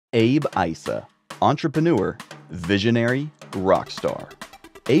Abe Issa, entrepreneur, visionary, rock star.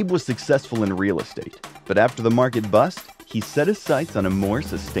 Abe was successful in real estate, but after the market bust, he set his sights on a more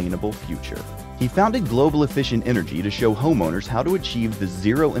sustainable future. He founded Global Efficient Energy to show homeowners how to achieve the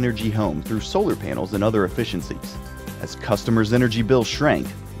zero-energy home through solar panels and other efficiencies. As customers' energy bills shrank,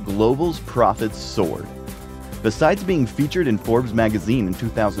 Global's profits soared. Besides being featured in Forbes magazine in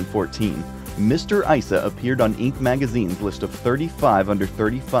 2014, Mr. Issa appeared on Inc. magazine's list of 35 under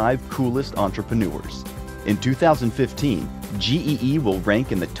 35 coolest entrepreneurs. In 2015, GEE will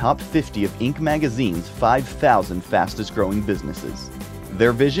rank in the top 50 of Inc. magazine's 5,000 fastest growing businesses.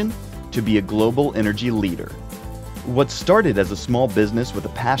 Their vision? To be a global energy leader. What started as a small business with a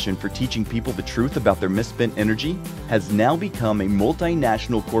passion for teaching people the truth about their misspent energy has now become a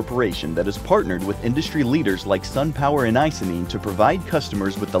multinational corporation that has partnered with industry leaders like SunPower and Icynene to provide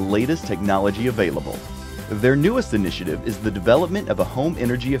customers with the latest technology available. Their newest initiative is the development of a home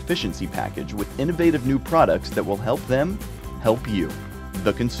energy efficiency package with innovative new products that will help them help you,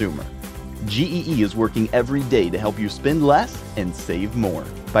 the consumer. GEE is working every day to help you spend less and save more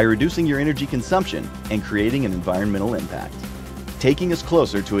by reducing your energy consumption and creating an environmental impact, taking us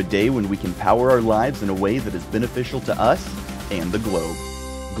closer to a day when we can power our lives in a way that is beneficial to us and the globe.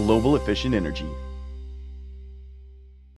 Global Efficient Energy.